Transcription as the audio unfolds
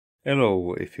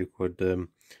Hello, if you could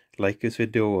like this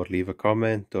video or leave a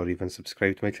comment or even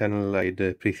subscribe to my channel, I'd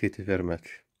appreciate it very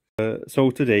much.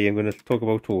 So today I'm going to talk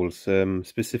about tools.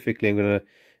 Specifically, I'm going to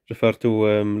refer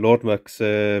to Lord Muck's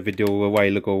video a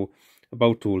while ago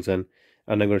about tools, and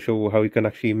I'm going to show how you can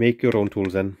actually make your own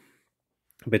tools a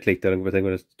bit later, but I'm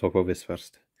going to talk about this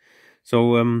first.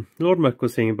 So Lord Muck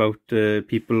was saying about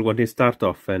people when they start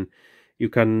off, and you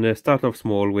can start off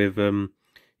small with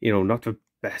not the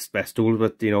best tools,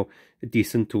 but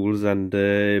decent tools, and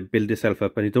build yourself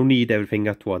up. And you don't need everything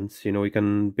at once. You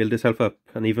can build yourself up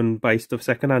and even buy stuff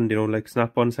second hand. Like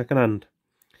Snap-on second hand.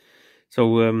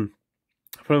 So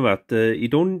from that, you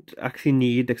don't actually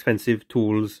need expensive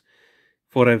tools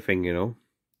for everything.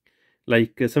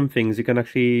 Like some things you can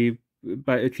actually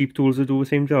buy cheap tools to do the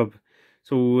same job.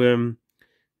 So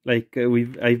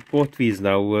I've bought these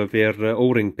now. They're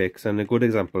o-ring picks, and a good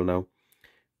example now.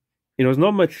 There's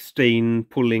not much strain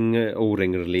pulling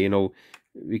o-ring really. I'll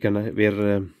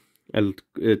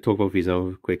talk about these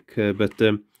now quick. But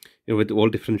with all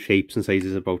different shapes and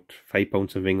sizes, about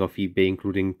 £5 something off eBay,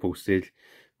 including postage.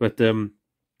 But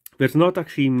there's not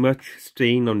actually much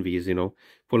strain on these.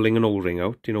 Pulling an o-ring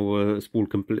out. Spool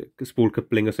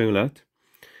coupling or something like that.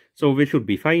 So they should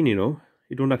be fine. You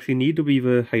don't actually need to be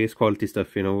the highest quality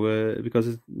stuff. Because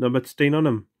there's not much strain on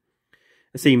them.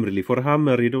 The same really for a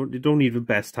hammer. You don't need the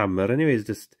best hammer anyways,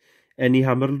 just any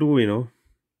hammer will do.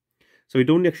 So you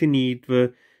don't actually need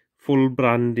the full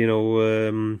brand,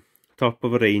 top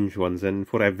of a range ones and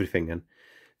for everything. And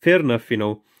fair enough,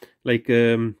 like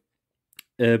more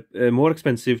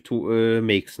expensive to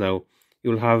makes now,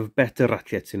 you'll have better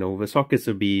ratchets. The sockets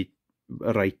will be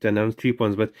right and cheap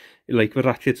ones, but like the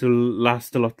ratchets will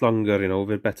last a lot longer,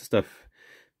 with better stuff.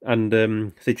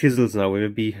 And say chisels now, it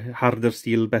would be harder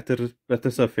steel, better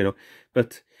stuff,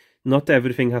 but not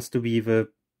everything has to be the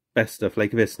best stuff. Like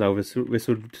this now, this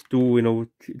would do,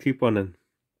 cheap one,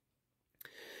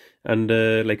 and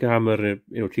like a hammer,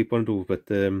 cheap one do.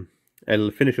 But I'll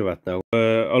finish with that now.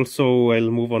 Also, I'll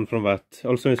move on from that.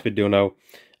 Also in this video now,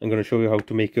 I'm going to show you how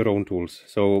to make your own tools.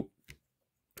 So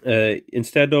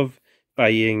instead of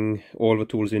buying all the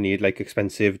tools you need, like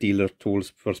expensive dealer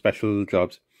tools for special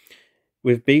jobs,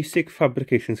 with basic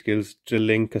fabrication skills,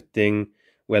 drilling, cutting,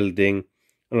 welding,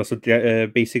 and also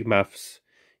basic maths,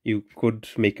 you could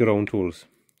make your own tools.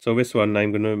 So this one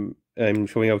I'm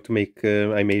showing how to make.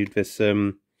 I made this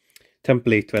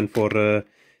template one for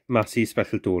Massey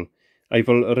special tool. I've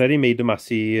already made a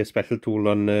Massey special tool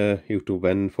on YouTube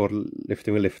and for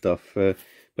lifting a lift off,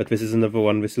 but this is another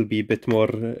one. This will be a bit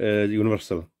more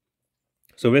universal.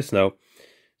 So this now,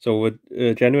 so a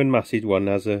genuine Massey one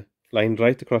has a line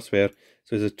right across there.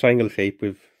 So it's a triangle shape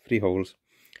with 3 holes,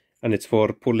 and it's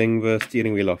for pulling the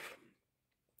steering wheel off.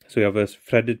 So you have a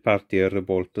threaded part here, a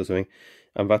bolt or something,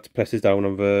 and that presses down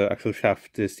on the actual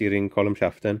shaft, the steering column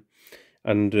shaft then.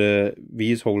 And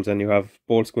these holes, and you have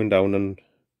bolts going down and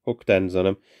hooked ends on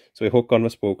them. So you hook on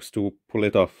the spokes to pull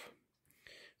it off.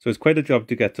 So it's quite a job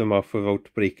to get them off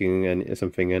without breaking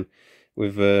something, and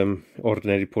with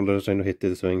ordinary pullers trying to hit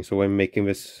it or something. So I'm making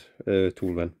this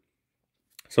tool then.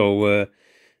 So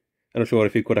I'm not sure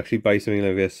if you could actually buy something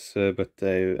like this, but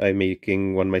I'm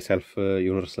making one myself,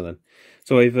 universal then.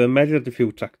 So I've measured a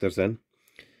few tractors then.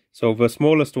 So the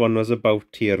smallest one was about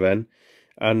here then,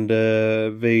 and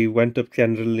they went up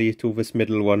generally to this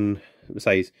middle one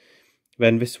size.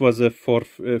 Then this was a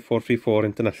 434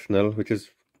 International, which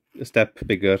is a step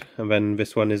bigger, and then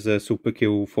this one is a Super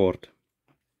Q Ford.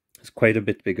 It's quite a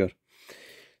bit bigger.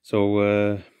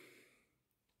 So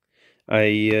I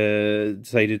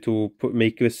decided to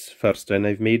make this first, and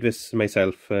I've made this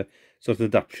myself, sort of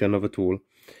adaptation of a tool,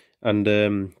 and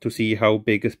to see how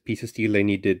big a piece of steel I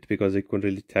needed, because I couldn't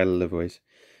really tell otherwise.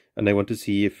 And I want to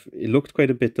see if it looked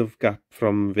quite a bit of gap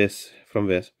from this,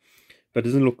 but it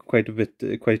doesn't look quite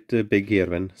big here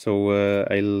then. So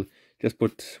I'll just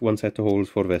put one set of holes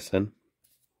for this then.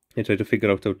 I try to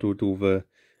figure out how to do the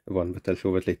one, but I'll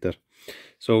show it later.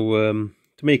 So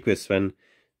to make this then,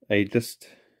 I just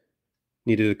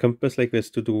needed a compass like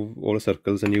this to do all the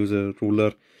circles, and use a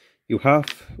ruler. You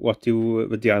half what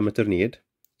the diameter need.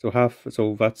 So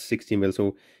that's 60 mil.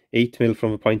 So 8 mil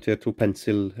from the point there to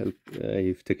pencil.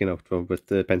 I've taken out from with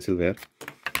the pencil there.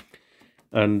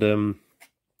 And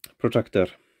protractor.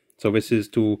 So this is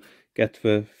to get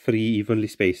the 3 evenly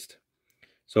spaced.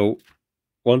 So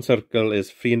one circle is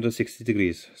 360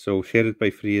 degrees. So share it by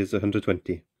 3 is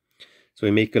 120. So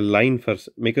we make a line first,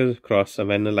 make a cross and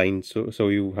then a line, so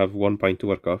you have 1 point to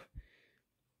work off.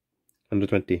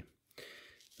 120.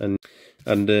 And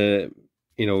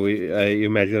you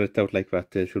measure it out like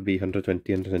that. It should be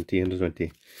 120, 120,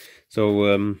 120.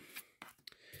 So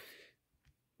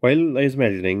while I was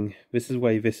measuring, this is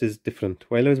why this is different.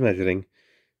 While I was measuring,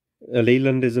 a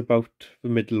Leyland is about the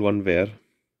middle one there.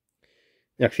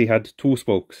 It actually had 2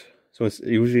 spokes. So it's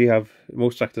usually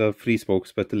most tractors have 3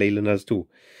 spokes, but the Leyland has 2.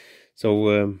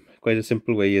 So quite a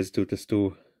simple way is to just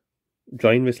to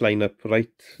join this line up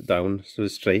right down, so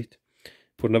it's straight,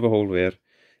 put another hole there,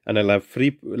 and I'll have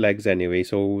 3 legs anyway,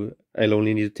 so I'll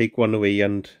only need to take one away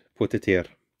and put it here.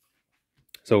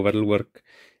 So that'll work.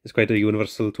 It's quite a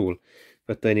universal tool,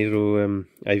 but I need to,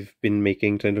 I've been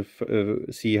trying to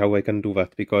see how I can do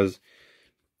that, because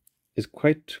it's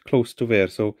quite close to there,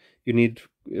 so you need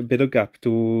a bit of gap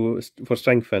for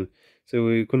strengthen. So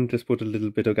you couldn't just put a little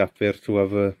bit of gap there to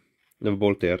have a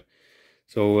bolt there.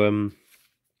 So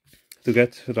to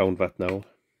get around that now,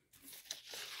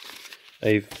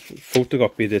 I've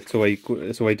photocopied it so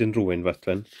I didn't ruin that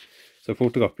one. So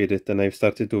photocopied it, and I've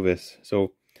started to do this.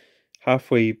 So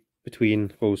halfway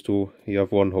between those two, you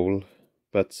have 1 hole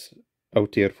that's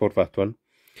out here for that one.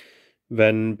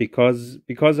 Then because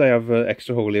I have an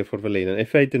extra hole here for the lane, and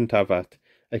if I didn't have that,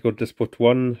 I could just put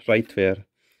 1 right there,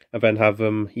 and then have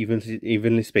them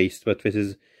evenly spaced. But this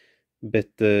is a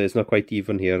bit, it's not quite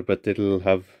even here, but it'll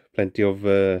have plenty of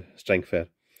strength there.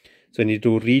 So I need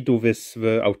to redo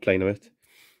the outline of it.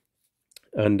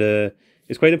 And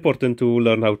it's quite important to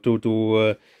learn how to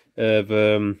do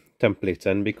the templates,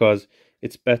 and because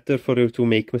it's better for you to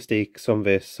make mistakes on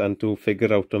this and to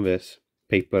figure out on this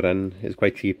paper, and it's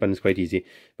quite cheap and it's quite easy,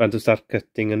 than to start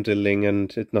cutting and drilling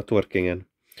and it not working in.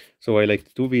 So I like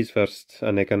to do these first,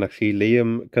 and I can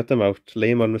actually cut them out,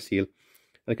 lay them on the steel.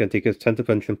 I can take a center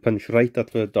punch and punch right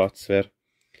at the dots there,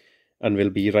 and will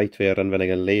be right there, and then I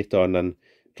can lay it on and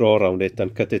draw around it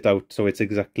and cut it out so it's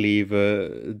exactly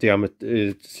the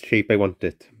diameter shape I want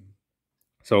it.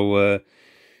 So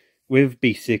with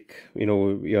basic,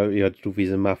 you had to do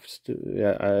these maths,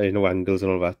 angles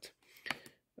and all that,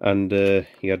 and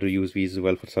you had to use these as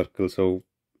well for circles. So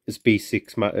it's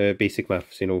basic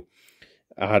maths,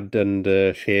 add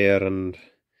and share, and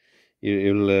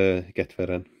you'll get there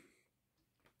then.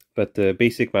 But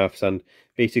basic maths and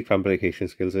basic fabrication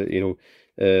skills,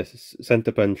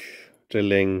 center punch,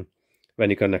 drilling, then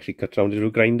you can actually cut around it with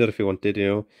a grinder if you wanted,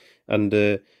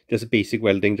 and just basic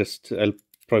welding. I'll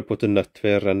probably put a nut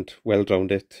there and weld around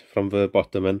it from the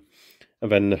bottom, and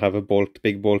then have a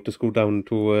big bolt to screw down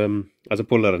to as a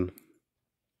puller in.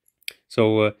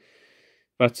 So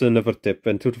that's another tip.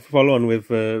 And to follow on with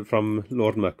from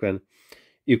Lord Muck, then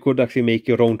you could actually make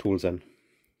your own tools then.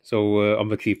 So on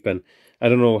the cheap end, I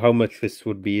don't know how much this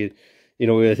would be.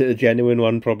 A genuine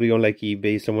one, probably on like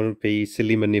eBay, someone would pay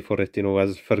silly money for it,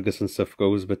 as Ferguson stuff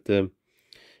goes. But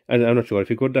I'm not sure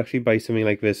if you could actually buy something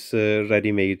like this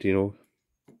ready-made,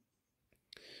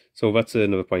 So that's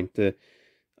another point.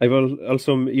 I will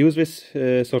also use this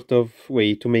sort of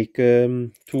way to make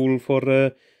a tool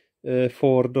for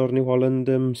Ford or New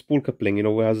Holland spool coupling, it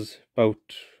has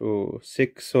about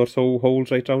 6 or so holes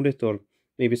right around it, or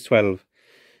maybe it's 12.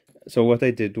 So what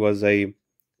I did was I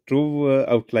drew an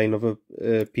outline of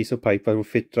a piece of pipe that would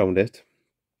fit around it,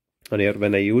 and here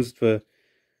when I used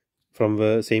from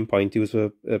the same point, use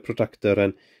a protractor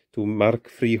and to mark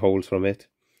 3 holes from it,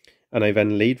 and I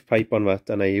then laid pipe on that,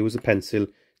 and I used a pencil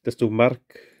just to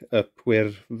mark up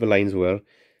where the lines were,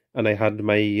 and I had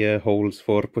my holes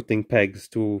for putting pegs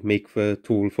to make the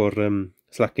tool for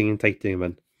slacking and tightening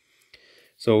them.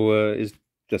 So it's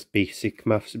just basic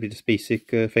maths, just basic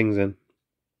things then.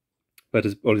 But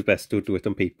it's always best to do it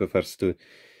on paper first to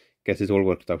get it all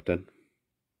worked out then.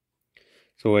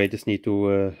 So I just need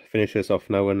to finish this off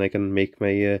now, and I can make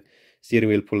my steering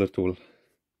wheel puller tool.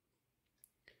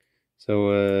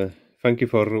 So thank you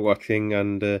for watching,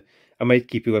 and I might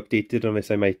keep you updated on this.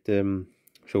 I might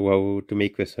show how to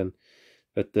make this one.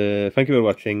 But thank you for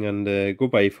watching, and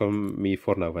goodbye from me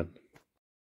for now then.